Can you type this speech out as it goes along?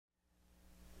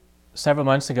several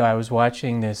months ago, I was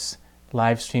watching this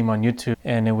live stream on YouTube,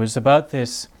 and it was about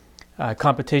this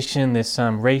competition, this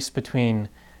race between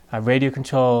radio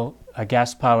control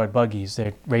gas-powered buggies.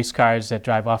 They're race cars that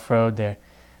drive off-road. They're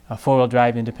four-wheel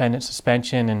drive independent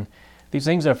suspension, and these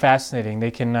things are fascinating.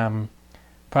 They can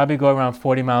probably go around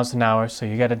 40 miles an hour, so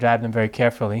you got to drive them very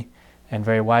carefully and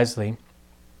very wisely.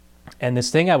 And this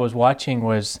thing I was watching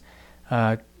was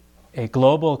a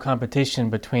global competition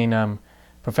between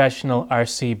professional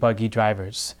RC buggy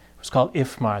drivers. It was called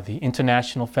IFMAR, the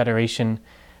International Federation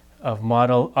of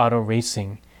Model Auto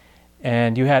Racing.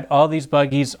 And you had all these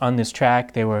buggies on this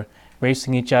track. They were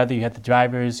racing each other. You had the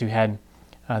drivers, you had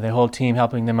the whole team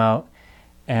helping them out.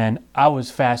 And I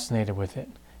was fascinated with it.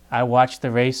 I watched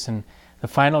the race, and the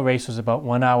final race was about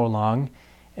 1 hour long.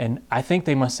 And I think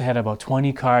they must have had about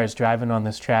 20 cars driving on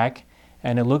this track.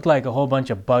 And it looked like a whole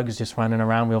bunch of bugs just running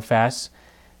around real fast.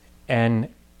 And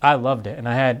I loved it. And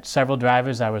I had several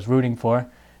drivers I was rooting for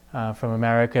from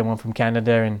America and one from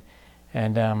Canada.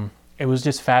 And it was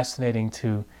just fascinating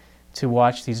to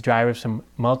watch these drivers from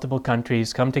multiple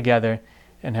countries come together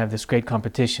and have this great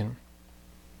competition.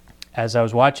 As I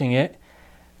was watching it,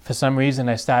 for some reason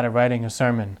I started writing a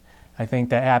sermon. I think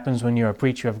that happens when you're a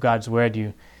preacher of God's Word.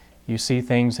 You see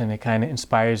things and it kind of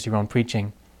inspires your own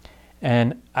preaching.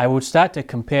 And I would start to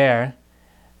compare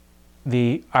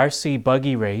the RC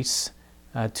buggy race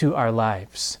to our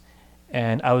lives.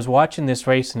 And I was watching this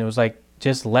race, and it was like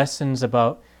just lessons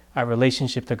about our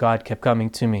relationship to God kept coming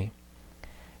to me.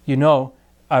 You know,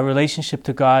 our relationship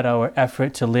to God, our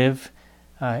effort to live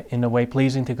in a way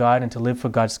pleasing to God and to live for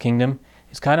God's kingdom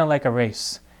is kind of like a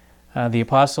race. The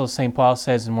Apostle St. Paul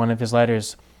says in one of his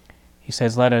letters, he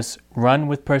says, "Let us run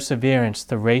with perseverance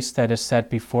the race that is set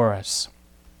before us."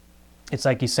 It's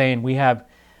like he's saying we have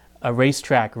a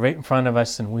racetrack right in front of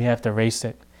us and we have to race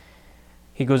it.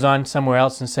 He goes on somewhere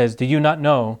else and says, "Do you not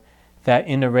know that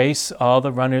in a race all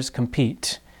the runners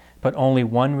compete, but only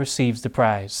one receives the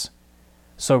prize?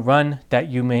 So run that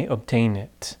you may obtain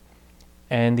it."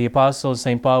 And the Apostle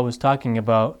St. Paul was talking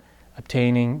about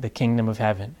obtaining the kingdom of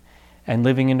heaven and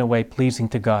living in a way pleasing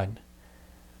to God.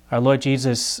 Our Lord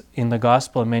Jesus in the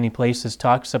gospel in many places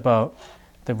talks about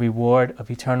the reward of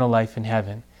eternal life in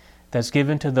heaven that's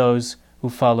given to those who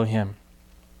follow him.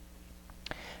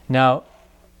 Now,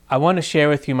 I want to share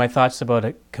with you my thoughts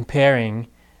about comparing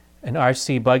an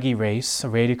RC buggy race, a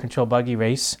radio control buggy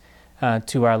race,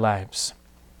 to our lives.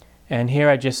 And here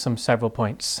are just several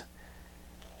points.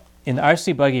 In the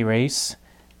RC buggy race,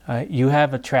 you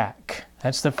have a track.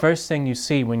 That's the first thing you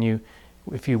see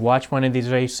if you watch one of these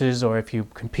races or if you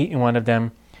compete in one of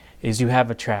them, is you have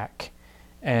a track.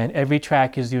 And every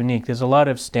track is unique. There's a lot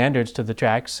of standards to the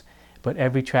tracks, but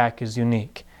every track is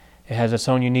unique. It has its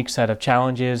own unique set of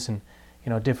challenges and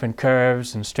different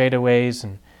curves and straightaways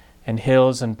and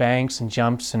hills and banks and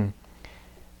jumps,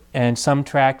 and some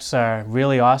tracks are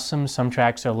really awesome, some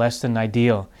tracks are less than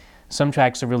ideal, some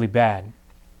tracks are really bad.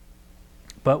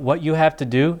 But what you have to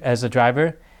do as a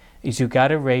driver is you got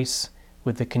to race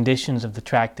with the conditions of the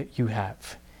track that you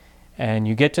have. And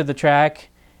you get to the track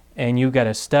and you got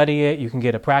to study it, you can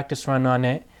get a practice run on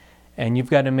it, and you've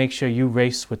got to make sure you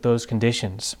race with those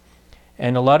conditions.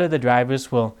 And a lot of the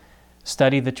drivers will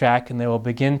study the track and they will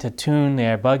begin to tune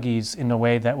their buggies in a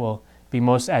way that will be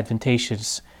most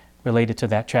advantageous related to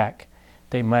that track.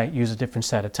 They might use a different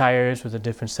set of tires with a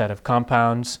different set of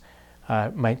compounds,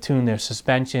 might tune their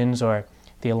suspensions or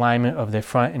the alignment of their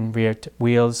front and rear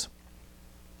wheels.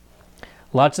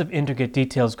 Lots of intricate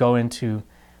details go into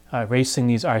racing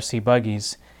these RC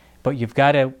buggies, but you've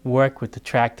got to work with the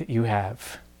track that you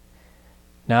have.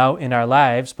 Now, in our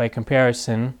lives, by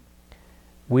comparison,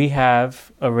 we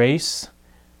have a race.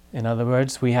 In other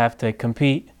words, we have to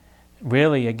compete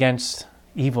really against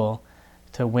evil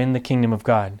to win the kingdom of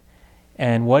God.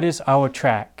 And what is our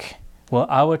track? Well,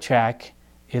 our track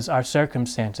is our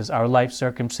circumstances, our life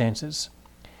circumstances.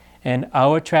 And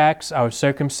our tracks, our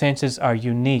circumstances are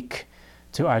unique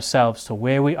to ourselves, to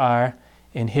where we are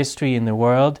in history, in the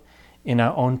world, in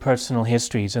our own personal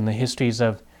histories, and the histories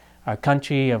of our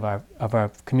country, of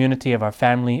our community, of our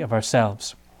family, of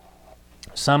ourselves.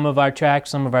 Some of our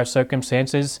tracks, some of our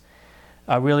circumstances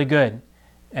are really good,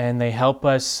 and they help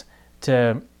us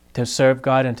to serve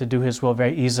God and to do His will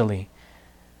very easily.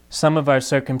 Some of our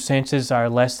circumstances are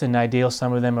less than ideal,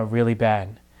 some of them are really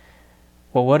bad.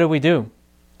 Well, what do?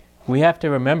 We have to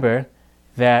remember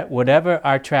that whatever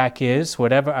our track is,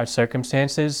 whatever our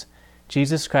circumstances,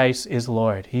 Jesus Christ is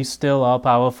Lord. He's still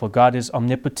all-powerful. God is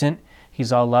omnipotent.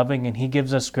 He's all-loving, and He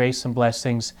gives us grace and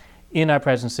blessings in our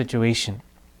present situation.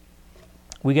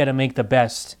 We got to make the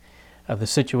best of the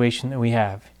situation that we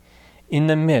have. In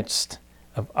the midst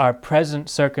of our present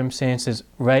circumstances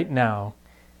right now,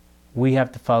 we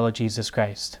have to follow Jesus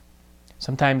Christ.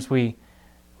 Sometimes we're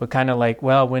kind of like,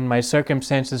 well, when my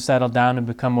circumstances settle down and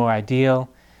become more ideal,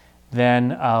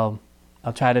 then I'll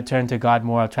try to turn to God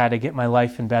more. I'll try to get my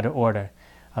life in better order.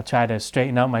 I'll try to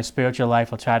straighten out my spiritual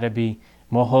life. I'll try to be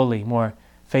more holy, more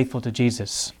faithful to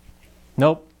Jesus.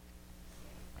 Nope.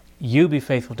 You be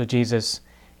faithful to Jesus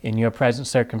in your present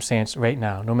circumstance right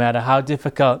now. No matter how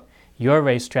difficult your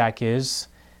racetrack is,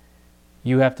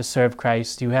 you have to serve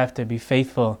Christ. You have to be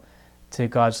faithful to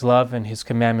God's love and His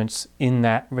commandments in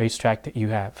that racetrack that you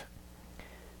have.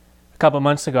 A couple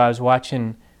months ago, I was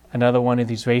watching another one of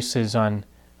these races on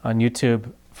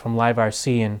YouTube from Live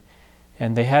RC,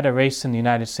 and they had a race in the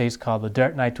United States called the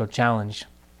Dirt Nitro Challenge.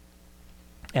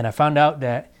 And I found out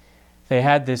that they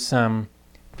had this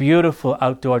beautiful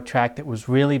outdoor track that was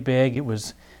really big.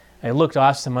 It looked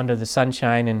awesome under the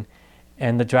sunshine,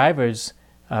 and the drivers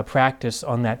practiced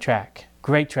on that track.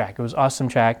 Great track. It was an awesome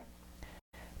track.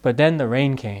 But then the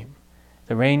rain came.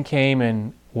 The rain came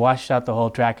and washed out the whole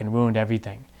track and ruined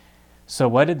everything. So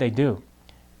what did they do?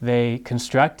 I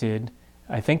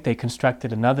think they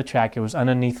constructed another track. It was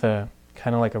underneath kind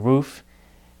of like a roof.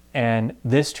 And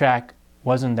this track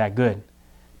wasn't that good.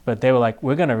 But they were like,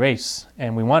 we're going to race.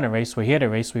 And we want to race. We're here to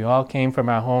race. We all came from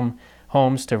our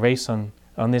homes to race on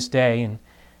this day.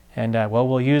 And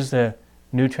we'll use the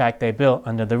new track they built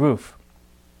under the roof.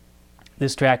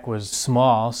 This track was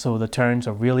small, so the turns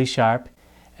are really sharp,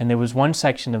 and there was one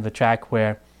section of the track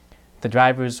where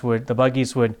the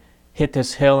buggies would hit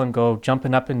this hill and go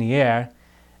jumping up in the air,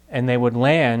 and they would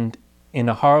land in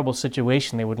a horrible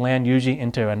situation. They would land usually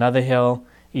into another hill,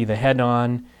 either head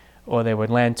on, or they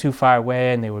would land too far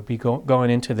away, and they would be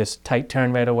going into this tight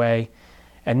turn right away.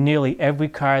 And nearly every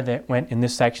car that went in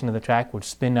this section of the track would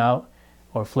spin out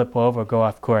or flip over or go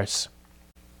off course.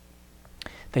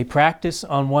 They practiced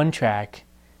on one track,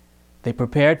 they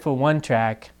prepared for one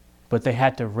track, but they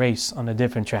had to race on a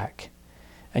different track.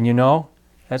 And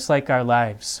that's like our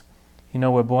lives.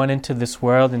 We're born into this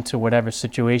world, into whatever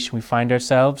situation we find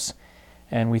ourselves,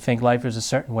 and we think life is a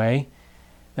certain way.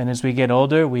 Then as we get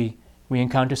older, we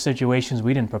encounter situations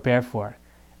we didn't prepare for.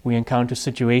 We encounter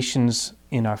situations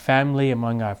in our family,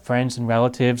 among our friends and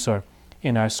relatives, or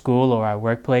in our school or our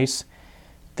workplace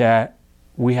that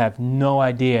we have no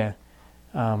idea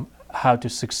how to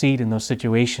succeed in those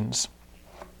situations.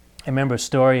 I remember a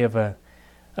story of a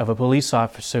police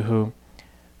officer who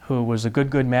was a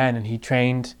good man, and he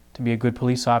trained to be a good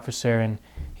police officer, and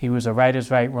he was a right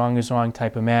is right, wrong is wrong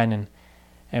type of man.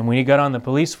 And when he got on the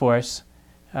police force,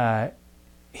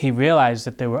 he realized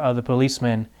that there were other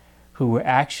policemen who were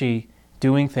actually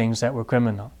doing things that were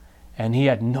criminal, and he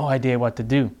had no idea what to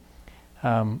do.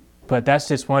 But that's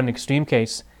just one extreme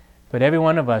case. But every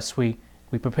one of us, we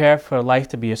prepare for life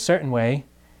to be a certain way.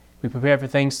 We prepare for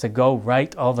things to go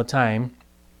right all the time.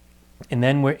 And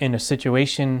then we're in a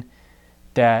situation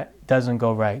that doesn't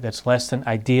go right, that's less than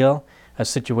ideal, a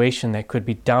situation that could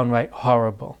be downright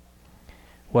horrible.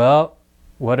 Well,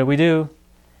 what do?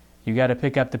 You got to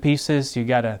pick up the pieces. You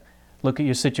got to look at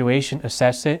your situation,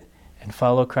 assess it, and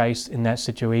follow Christ in that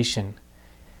situation.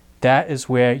 That is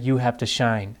where you have to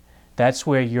shine. That's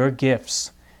where your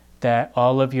gifts, that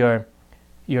all of your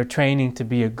training to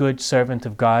be a good servant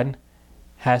of God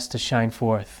has to shine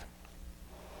forth.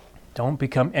 Don't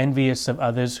become envious of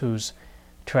others whose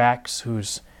tracks,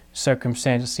 whose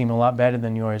circumstances seem a lot better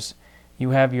than yours.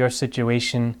 You have your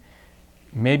situation.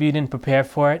 Maybe you didn't prepare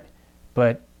for it,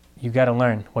 but you got to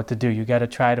learn what to do. You got to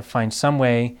try to find some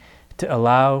way to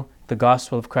allow the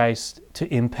gospel of Christ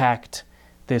to impact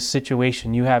this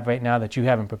situation you have right now that you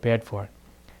haven't prepared for.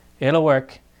 It'll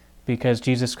work because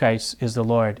Jesus Christ is the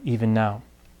Lord even now.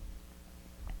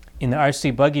 In the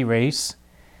RC buggy race,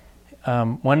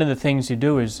 one of the things you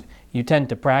do is you tend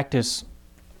to practice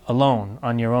alone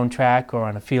on your own track or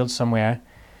on a field somewhere.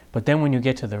 But then when you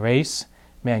get to the race,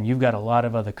 man, you've got a lot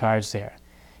of other cars there.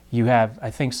 You have, I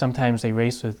think sometimes they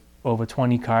race with over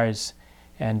 20 cars,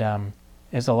 and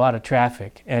there's a lot of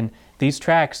traffic. And these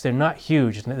tracks, they're not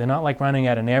huge. They're not like running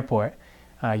at an airport.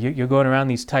 You're going around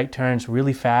these tight turns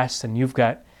really fast, and you've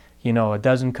got, a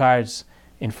dozen cars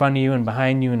in front of you and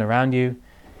behind you and around you,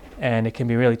 and it can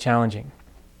be really challenging.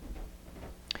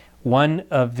 One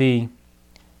of the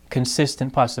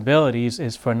consistent possibilities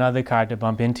is for another car to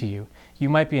bump into you. You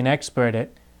might be an expert at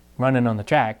running on the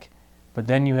track, but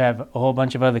then you have a whole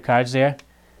bunch of other cars there.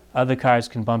 Other cars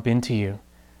can bump into you.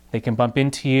 They can bump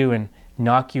into you and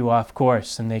knock you off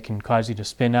course, and they can cause you to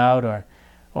spin out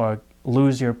or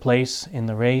lose your place in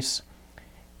the race.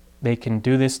 They can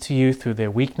do this to you through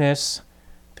their weakness,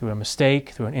 through a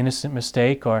mistake, through an innocent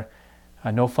mistake, or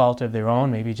no fault of their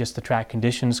own. Maybe just the track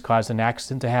conditions caused an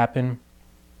accident to happen.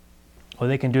 Or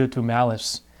they can do it through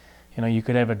malice. You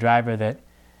could have a driver that,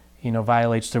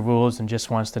 violates the rules and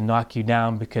just wants to knock you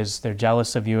down because they're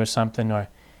jealous of you or something, or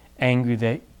angry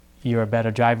that you're a better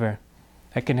driver.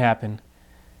 That can happen.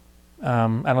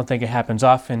 I don't think it happens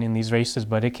often in these races,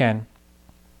 but it can.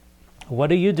 What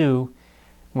do you do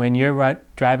when you're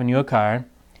driving your car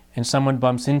and someone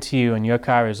bumps into you and your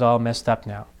car is all messed up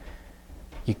now?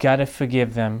 You got to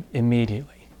forgive them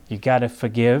immediately. You got to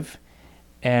forgive,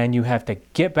 and you have to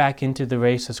get back into the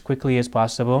race as quickly as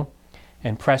possible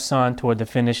and press on toward the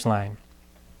finish line.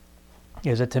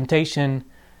 There's a temptation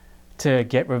to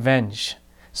get revenge.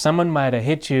 Someone might have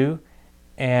hit you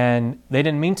and they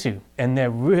didn't mean to, and they're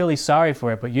really sorry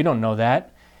for it, but you don't know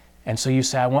that. And so you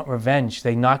say, I want revenge.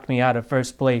 They knocked me out of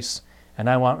first place and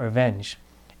I want revenge.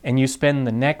 And you spend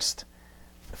the next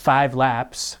 5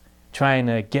 laps trying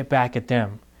to get back at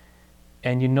them.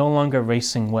 And you're no longer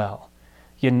racing well.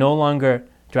 You're no longer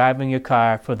driving your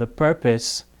car for the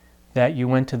purpose that you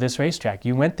went to this racetrack.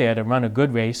 You went there to run a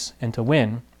good race and to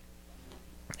win.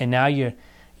 And now you're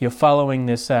following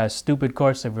this stupid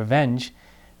course of revenge,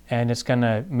 and it's going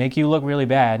to make you look really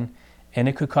bad, and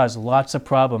it could cause lots of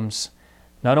problems,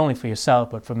 not only for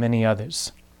yourself, but for many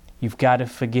others. You've got to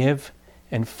forgive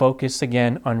and focus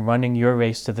again on running your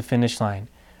race to the finish line,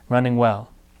 running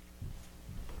well.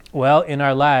 Well, in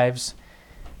our lives,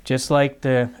 just like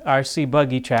the RC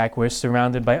buggy track, we're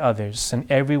surrounded by others,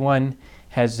 and everyone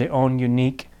has their own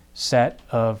unique set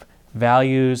of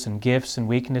values and gifts and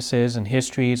weaknesses and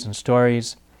histories and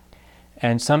stories.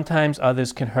 And sometimes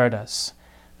others can hurt us.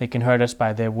 They can hurt us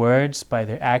by their words, by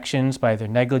their actions, by their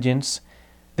negligence.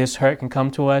 This hurt can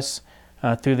come to us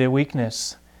through their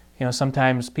weakness.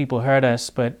 Sometimes people hurt us,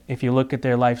 but if you look at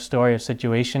their life story or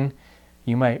situation,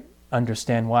 you might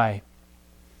understand why.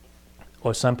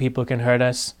 Or some people can hurt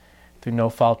us through no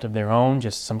fault of their own,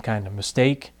 just some kind of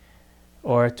mistake,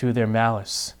 or through their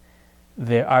malice.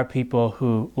 There are people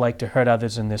who like to hurt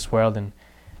others in this world,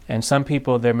 and some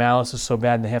people, their malice is so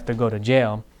bad they have to go to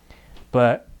jail.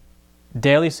 But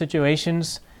daily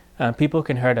situations, people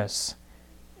can hurt us.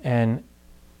 And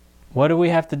what do we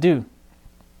have to do?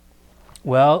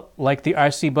 Well, like the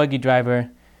RC buggy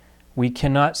driver, we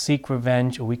cannot seek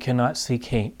revenge, or we cannot seek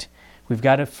hate. We've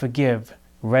got to forgive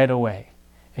right away.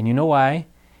 And you know why?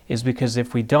 Is because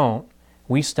if we don't,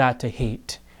 we start to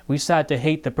hate. We start to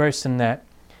hate the person that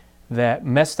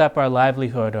messed up our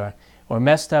livelihood or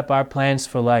messed up our plans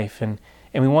for life, and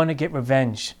we want to get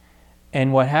revenge.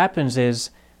 And what happens is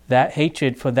that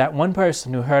hatred for that one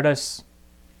person who hurt us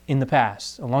in the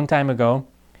past, a long time ago,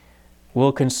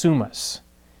 will consume us,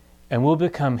 and we'll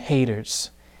become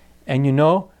haters. And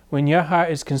when your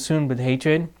heart is consumed with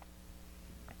hatred,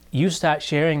 you start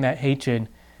sharing that hatred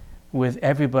with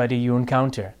everybody you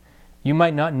encounter. You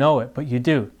might not know it, but you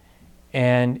do.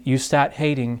 And you start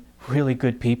hating really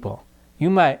good people. You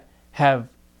might have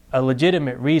a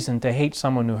legitimate reason to hate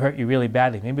someone who hurt you really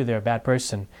badly. Maybe they're a bad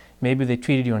person. Maybe they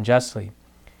treated you unjustly.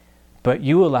 But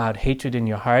you allowed hatred in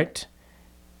your heart,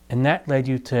 and that led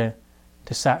you to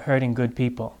start hurting good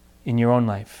people in your own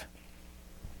life.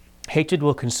 Hatred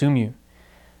will consume you.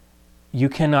 You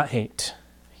cannot hate.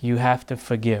 You have to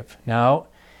forgive. Now,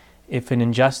 if an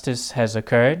injustice has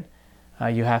occurred,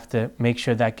 you have to make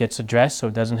sure that gets addressed so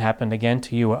it doesn't happen again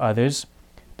to you or others.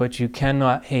 But you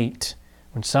cannot hate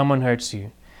when someone hurts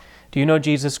you. Do you know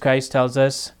Jesus Christ tells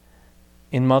us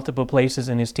in multiple places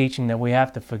in his teaching that we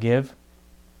have to forgive?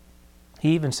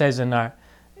 He even says in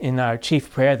our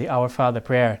chief prayer, the Our Father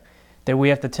prayer, that we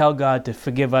have to tell God to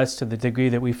forgive us to the degree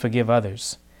that we forgive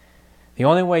others. The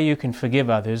only way you can forgive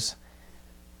others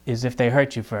is if they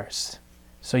hurt you first.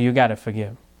 So you got to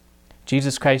forgive.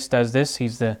 Jesus Christ does this.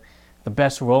 He's the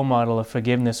best role model of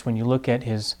forgiveness when you look at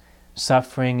his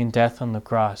suffering and death on the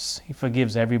cross. He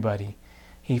forgives everybody.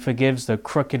 He forgives the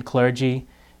crooked clergy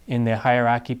in their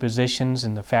hierarchy positions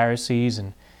and the Pharisees,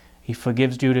 and he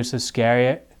forgives Judas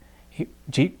Iscariot.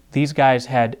 These guys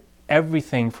had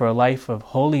everything for a life of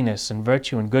holiness and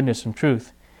virtue and goodness and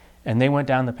truth, and they went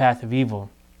down the path of evil.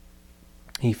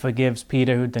 He forgives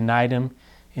Peter, who denied him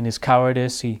in his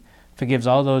cowardice. He forgives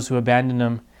all those who abandoned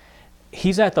him.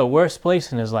 He's at the worst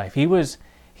place in his life. He was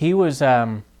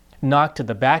knocked to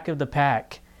the back of the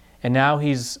pack, and now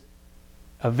he's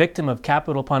a victim of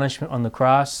capital punishment on the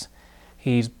cross.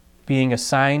 He's being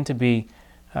assigned to be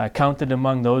counted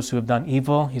among those who have done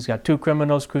evil. He's got 2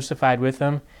 criminals crucified with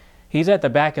him. He's at the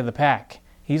back of the pack.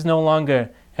 He's no longer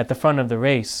at the front of the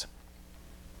race.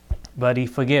 But he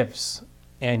forgives,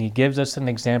 and he gives us an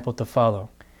example to follow.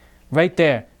 Right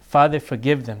there, Father,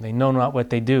 forgive them. They know not what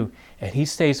they do. And he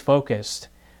stays focused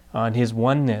on his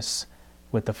oneness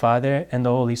with the Father and the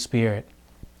Holy Spirit,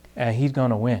 and he's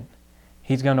going to win.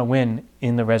 He's going to win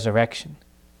in the resurrection.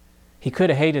 He could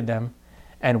have hated them,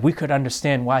 and we could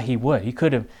understand why he would. He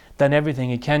could have done everything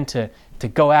he can to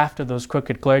go after those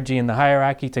crooked clergy in the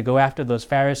hierarchy, to go after those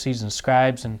Pharisees and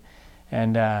scribes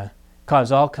and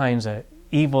cause all kinds of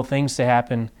evil things to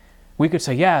happen. We could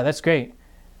say, yeah, that's great.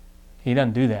 He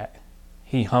doesn't do that.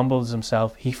 He humbles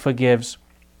himself. He forgives.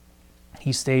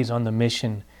 He stays on the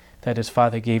mission that his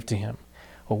Father gave to him.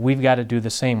 Well, we've got to do the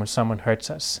same when someone hurts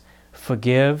us.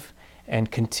 Forgive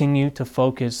and continue to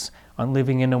focus on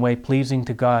living in a way pleasing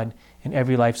to God in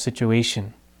every life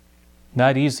situation.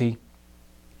 Not easy.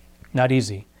 Not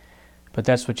easy. But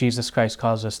that's what Jesus Christ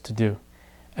calls us to do.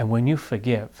 And when you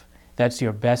forgive, that's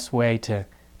your best way to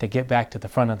get back to the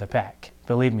front of the pack.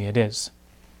 Believe me, it is.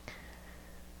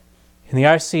 In the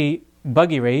RC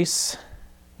buggy race,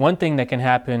 one thing that can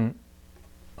happen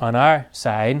on our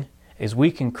side is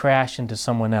we can crash into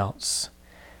someone else.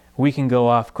 We can go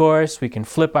off course. We can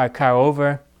flip our car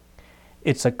over.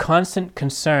 It's a constant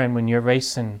concern when you're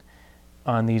racing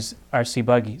on these RC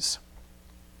buggies.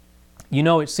 You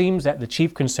know, it seems that the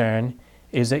chief concern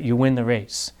is that you win the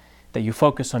race, that you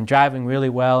focus on driving really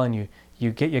well and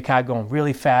you get your car going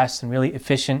really fast and really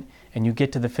efficient, and you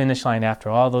get to the finish line after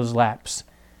all those laps.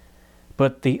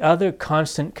 But the other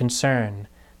constant concern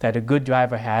that a good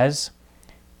driver has,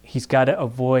 he's got to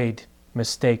avoid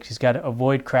mistakes. He's got to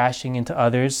avoid crashing into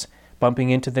others, bumping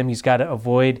into them. He's got to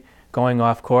avoid going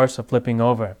off course or flipping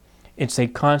over. It's a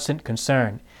constant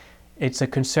concern. It's a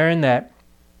concern that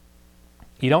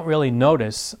you don't really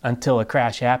notice until a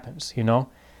crash happens, you know.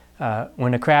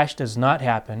 When a crash does not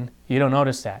happen, you don't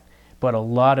notice that. But a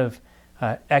lot of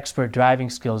expert driving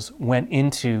skills went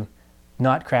into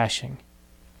not crashing.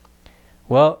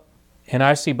 Well, an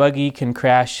RC buggy can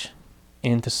crash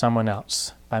into someone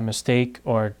else by mistake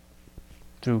or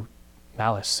through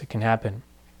malice. It can happen.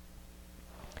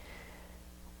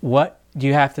 What do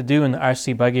you have to do in the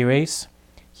RC buggy race?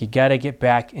 You got to get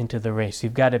back into the race.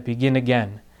 You've got to begin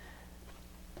again.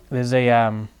 There's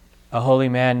a holy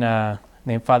man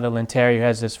named Father Lenteri who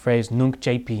has this phrase, Nunc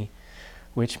Cepi,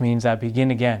 which means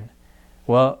begin again.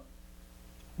 Well,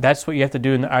 that's what you have to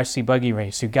do in the RC buggy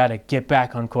race. You've got to get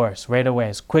back on course right away,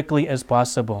 as quickly as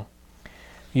possible.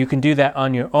 You can do that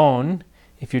on your own.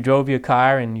 If you drove your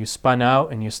car and you spun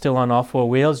out and you're still on all four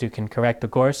wheels, you can correct the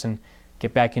course and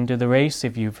get back into the race.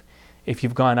 If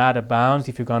you've gone out of bounds,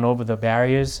 if you've gone over the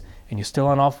barriers and you're still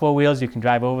on all four wheels, you can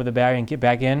drive over the barrier and get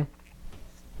back in.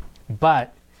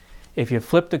 But if you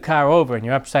flip the car over and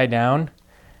you're upside down,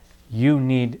 you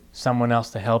need someone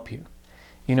else to help you.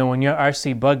 You know, when your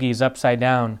RC buggy is upside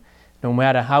down, no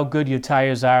matter how good your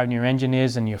tires are and your engine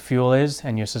is and your fuel is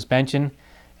and your suspension,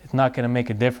 it's not going to make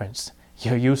a difference.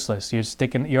 You're useless.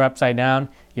 You're upside down,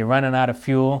 you're running out of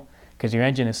fuel because your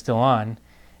engine is still on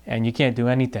and you can't do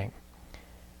anything.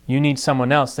 You need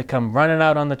someone else to come running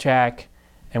out on the track,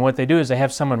 and what they do is they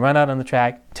have someone run out on the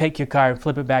track, take your car and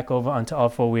flip it back over onto all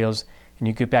four wheels, and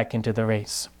you get back into the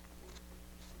race.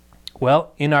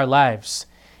 Well, in our lives,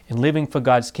 in living for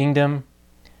God's kingdom,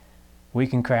 we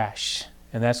can crash,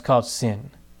 and that's called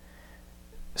sin.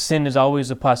 Sin is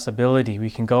always a possibility. We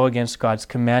can go against God's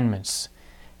commandments.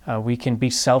 We can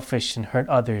be selfish and hurt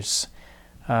others.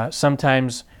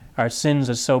 Sometimes our sins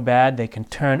are so bad they can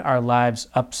turn our lives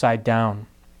upside down.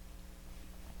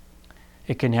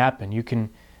 It can happen. You can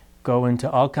go into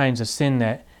all kinds of sin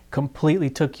that completely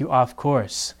took you off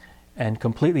course and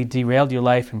completely derailed your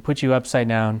life and put you upside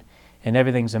down, and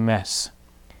everything's a mess.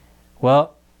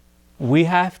 Well, we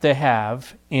have to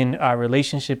have, in our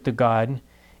relationship to God,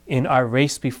 in our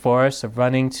race before us of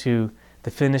running to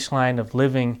the finish line of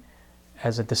living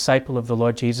as a disciple of the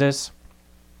Lord Jesus,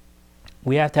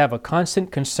 we have to have a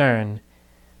constant concern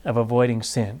of avoiding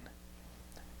sin.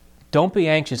 Don't be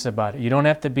anxious about it. You don't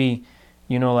have to be,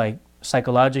 like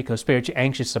psychologically or spiritually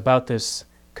anxious about this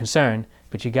concern,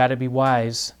 but you got to be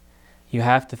wise. You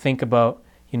have to think about,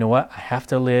 I have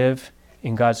to live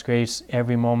in God's grace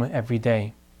every moment, every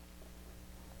day.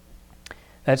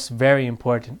 That's very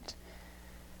important.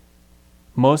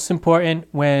 Most important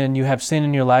when you have sin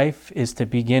in your life is to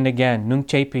begin again. Nunc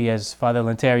Cepi, as Father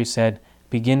Lenteri said,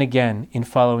 begin again in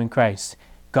following Christ.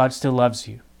 God still loves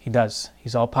you. He does.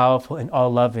 He's all-powerful and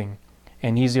all-loving.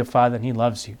 And He's your Father and He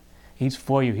loves you. He's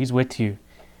for you. He's with you.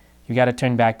 You got to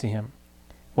turn back to Him.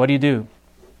 What do?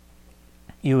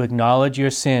 You acknowledge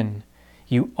your sin.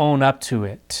 You own up to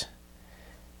it.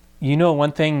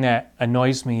 One thing that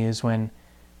annoys me is when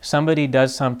somebody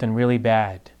does something really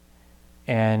bad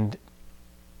and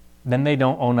then they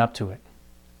don't own up to it.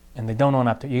 And they don't own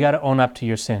up to it. You got to own up to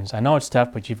your sins. I know it's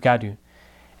tough, but you've got to.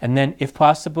 And then, if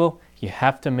possible, You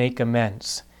have to make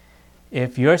amends.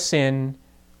 If your sin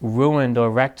ruined or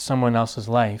wrecked someone else's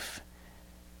life,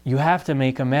 you have to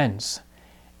make amends.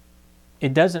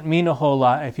 It doesn't mean a whole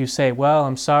lot if you say, well,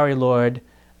 I'm sorry, Lord,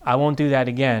 I won't do that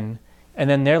again, and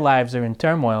then their lives are in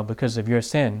turmoil because of your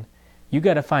sin. You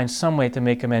got to find some way to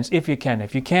make amends if you can.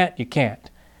 If you can't, you can't.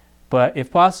 But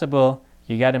if possible,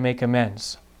 you got to make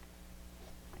amends.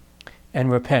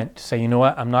 And repent. Say, you know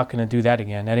what, I'm not going to do that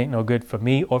again. That ain't no good for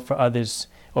me or for others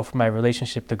or for my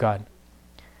relationship to God.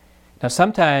 Now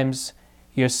sometimes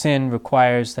your sin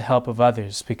requires the help of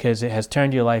others because it has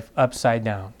turned your life upside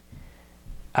down.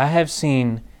 I have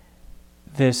seen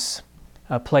this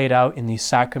played out in the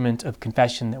sacrament of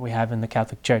confession that we have in the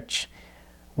Catholic Church,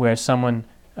 where someone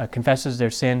confesses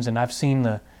their sins, and I've seen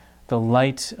the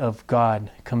light of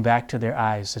God come back to their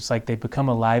eyes. It's like they become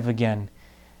alive again,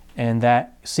 and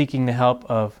that seeking the help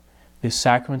of the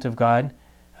sacrament of God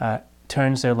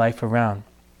turns their life around.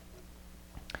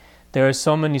 There are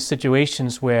so many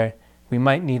situations where we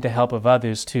might need the help of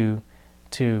others to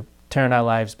turn our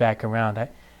lives back around.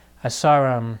 I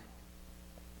saw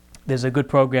there's a good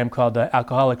program called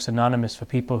Alcoholics Anonymous for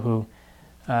people who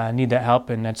need that help,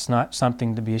 and that's not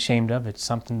something to be ashamed of. It's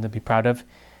something to be proud of,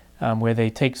 where they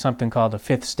take something called a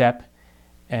fifth step,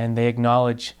 and they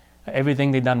acknowledge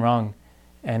everything they've done wrong,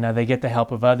 and they get the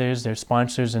help of others, their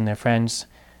sponsors and their friends,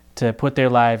 to put their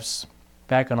lives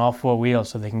back on all four wheels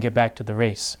so they can get back to the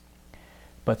race.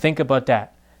 But think about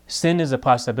that. Sin is a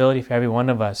possibility for every one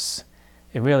of us.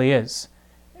 It really is.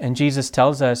 And Jesus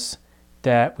tells us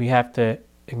that we have to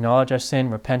acknowledge our sin,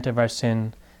 repent of our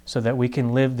sin, so that we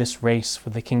can live this race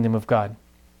for the kingdom of God.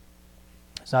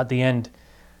 It's not the end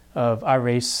of our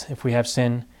race if we have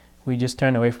sin. We just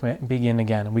turn away from it and begin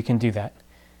again, and we can do that.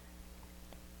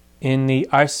 In the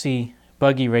RC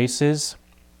buggy races,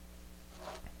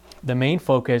 the main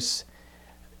focus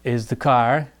is the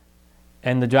car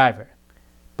and the driver.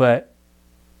 But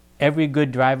every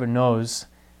good driver knows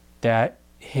that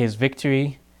his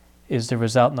victory is the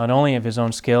result not only of his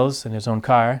own skills and his own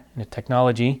car and the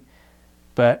technology,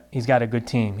 but he's got a good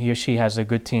team. He or she has a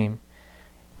good team.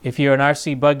 If you're an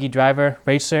RC buggy driver,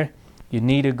 racer, you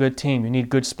need a good team. You need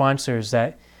good sponsors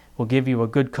that will give you a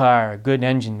good car, a good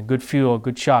engine, good fuel,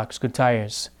 good shocks, good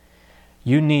tires.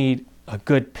 You need a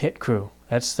good pit crew.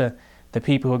 That's the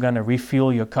people who are going to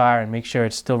refuel your car and make sure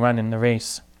it's still running the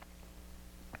race.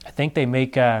 I think they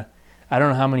make, I don't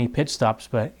know how many pit stops,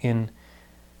 but in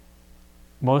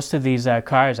most of these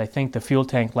cars, I think the fuel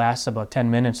tank lasts about 10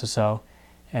 minutes or so.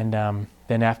 And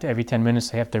then after every 10 minutes,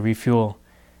 they have to refuel.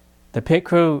 The pit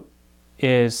crew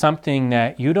is something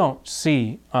that you don't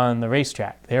see on the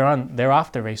racetrack. They're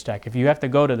off the racetrack. If you have to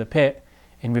go to the pit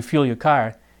and refuel your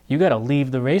car, you got to leave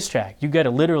the racetrack. You got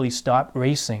to literally stop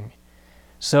racing.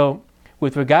 So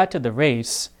with regard to the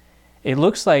race, it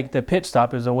looks like the pit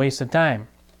stop is a waste of time.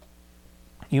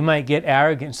 You might get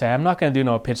arrogant and say, I'm not going to do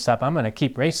no pit stop. I'm going to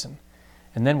keep racing.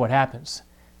 And then what happens?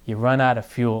 You run out of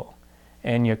fuel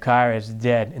and your car is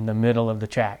dead in the middle of the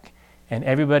track. And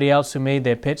everybody else who made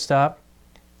their pit stop,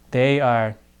 they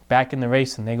are back in the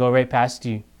race and they go right past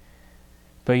you.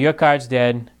 But your car's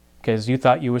dead because you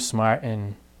thought you were smart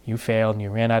and you failed and you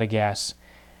ran out of gas.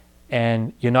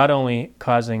 And you're not only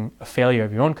causing a failure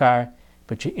of your own car,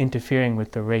 but you're interfering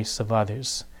with the race of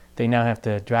others. They now have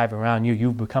to drive around you.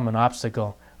 You've become an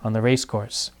obstacle on the race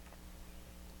course.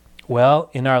 Well,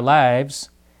 in our lives,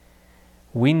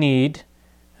 we need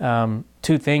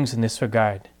two things in this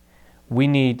regard. We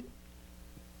need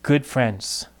good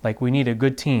friends, like we need a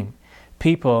good team.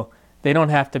 People, they don't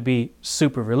have to be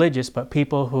super religious, but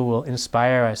people who will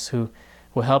inspire us, who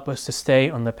will help us to stay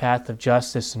on the path of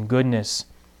justice and goodness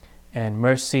and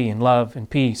mercy and love and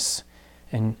peace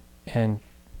and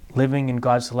living in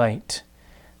God's light.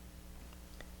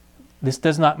 This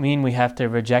does not mean we have to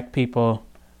reject people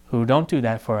who don't do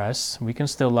that for us. We can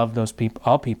still love those people,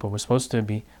 all people. We're supposed to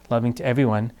be loving to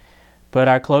everyone. But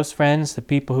our close friends, the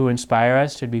people who inspire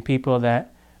us, should be people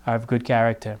that are of good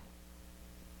character.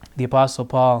 The Apostle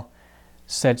Paul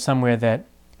said somewhere that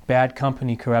bad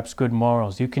company corrupts good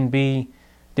morals. You can be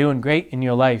doing great in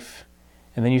your life,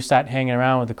 and then you start hanging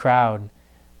around with a crowd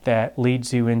that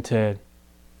leads you into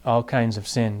all kinds of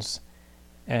sins.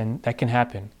 And that can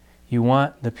happen. You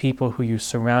want the people who you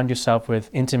surround yourself with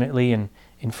intimately and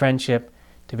in friendship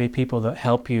to be people that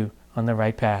help you on the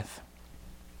right path.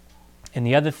 And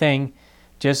the other thing,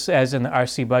 just as in the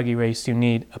RC buggy race, you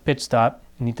need a pit stop,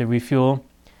 you need to refuel.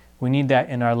 We need that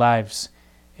in our lives,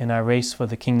 in our race for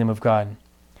the kingdom of God.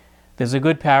 There's a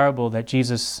good parable that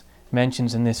Jesus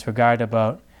mentions in this regard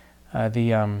about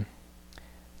the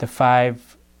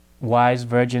 5 wise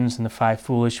virgins and the 5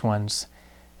 foolish ones.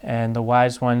 and the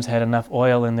wise ones had enough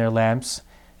oil in their lamps,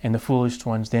 and the foolish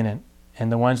ones didn't.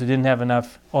 And the ones who didn't have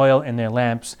enough oil in their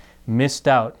lamps missed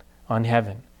out on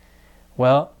heaven.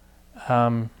 Well,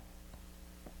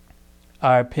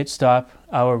 our pit stop,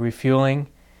 our refueling,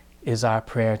 is our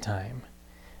prayer time.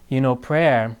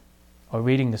 Prayer, or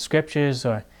reading the scriptures,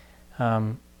 or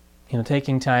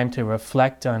taking time to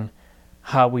reflect on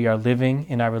how we are living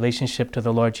in our relationship to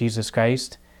the Lord Jesus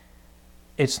Christ,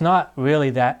 it's not really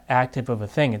that active of a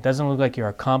thing. It doesn't look like you're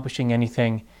accomplishing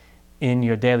anything in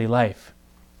your daily life.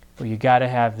 But you got to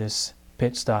have this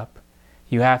pit stop.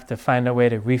 You have to find a way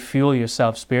to refuel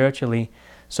yourself spiritually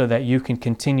so that you can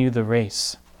continue the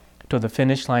race to the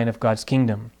finish line of God's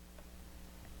kingdom.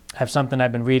 I have something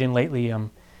I've been reading lately,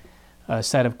 a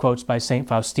set of quotes by St.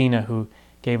 Faustina, who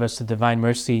gave us the Divine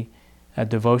Mercy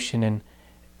devotion, and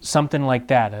something like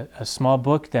that, a small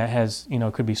book that has,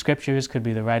 could be scriptures, could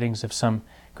be the writings of some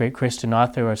great Christian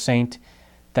author or saint,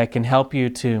 that can help you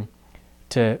to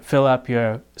fill up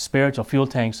your spiritual fuel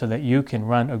tank so that you can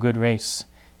run a good race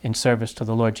in service to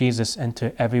the Lord Jesus and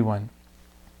to everyone.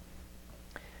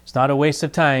 It's not a waste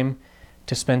of time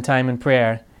to spend time in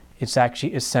prayer. It's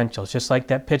actually essential. It's just like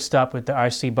that pit stop with the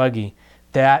RC buggy.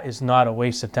 That is not a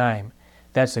waste of time.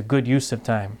 That's a good use of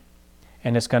time,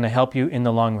 and it's going to help you in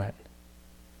the long run.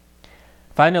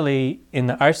 Finally, in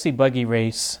the RC buggy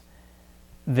race,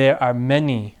 there are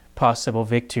many possible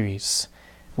victories.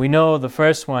 We know the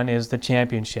first one is the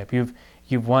championship.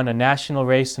 You've won a national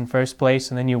race in first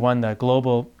place, and then you won the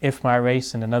global IFMAR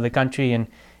race in another country, and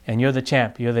you're the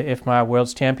champ. You're the IFMAR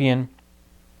World's Champion.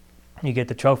 You get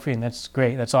the trophy, and that's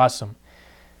great. That's awesome.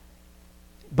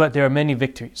 But there are many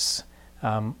victories.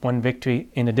 One victory,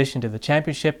 in addition to the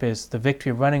championship, is the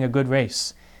victory of running a good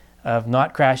race, of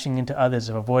not crashing into others,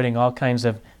 of avoiding all kinds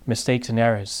of mistakes and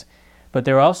errors. But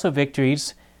there are also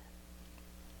victories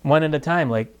one at a time,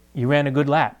 like you ran a good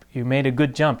lap, you made a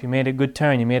good jump, you made a good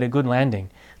turn, you made a good landing.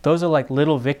 Those are like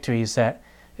little victories that,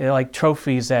 they're like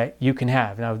trophies that you can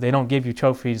have. Now, they don't give you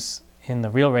trophies in the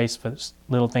real race for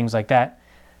little things like that,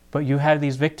 but you have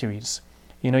these victories.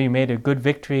 You made a good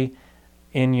victory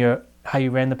in how you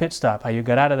ran the pit stop, how you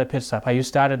got out of the pit stop, how you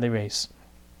started the race.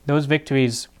 Those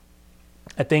victories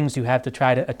are things you have to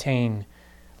try to attain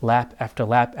lap after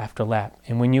lap after lap.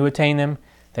 And when you attain them,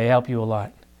 they help you a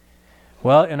lot.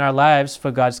 Well, in our lives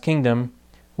for God's kingdom,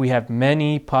 we have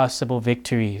many possible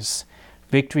victories.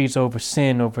 Victories over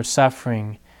sin, over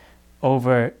suffering,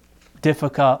 over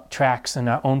difficult tracks in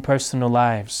our own personal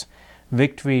lives.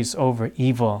 Victories over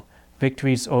evil.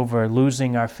 Victories over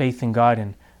losing our faith in God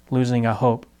and losing our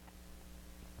hope.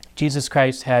 Jesus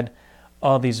Christ had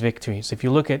all these victories. If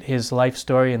you look at his life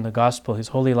story in the gospel, his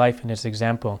holy life and his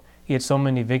example, he had so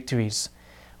many victories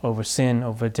over sin,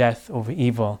 over death, over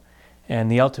evil, and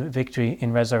the ultimate victory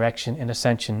in resurrection and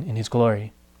ascension in his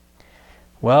glory.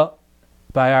 Well,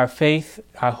 by our faith,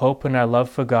 our hope, and our love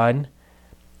for God,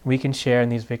 we can share in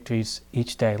these victories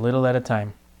each day, little at a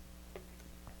time.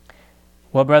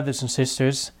 Well, brothers and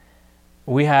sisters,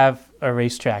 we have a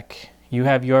racetrack. You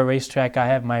have your racetrack, I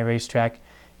have my racetrack.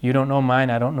 You don't know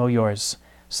mine, I don't know yours.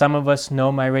 Some of us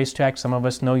know my racetrack, some of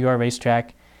us know your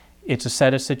racetrack. It's a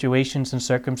set of situations and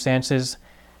circumstances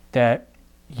that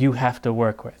you have to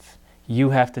work with.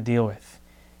 You have to deal with.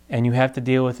 And you have to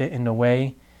deal with it in a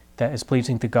way that is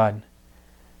pleasing to God.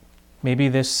 Maybe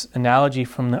this analogy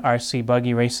from the RC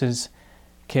buggy races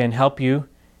can help you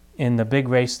in the big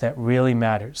race that really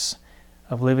matters,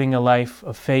 of living a life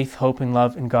of faith, hope, and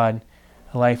love in God,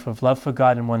 a life of love for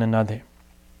God and one another.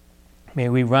 May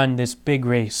we run this big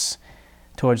race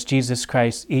towards Jesus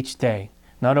Christ each day,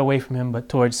 not away from him, but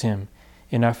towards him,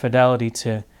 in our fidelity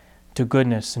to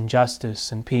goodness and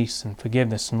justice and peace and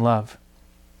forgiveness and love.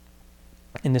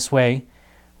 In this way,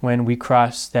 when we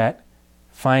cross that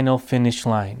final finish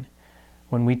line,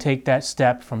 when we take that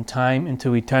step from time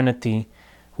into eternity,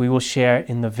 we will share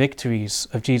in the victories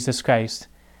of Jesus Christ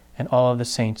and all of the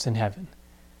saints in heaven.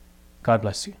 God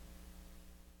bless you.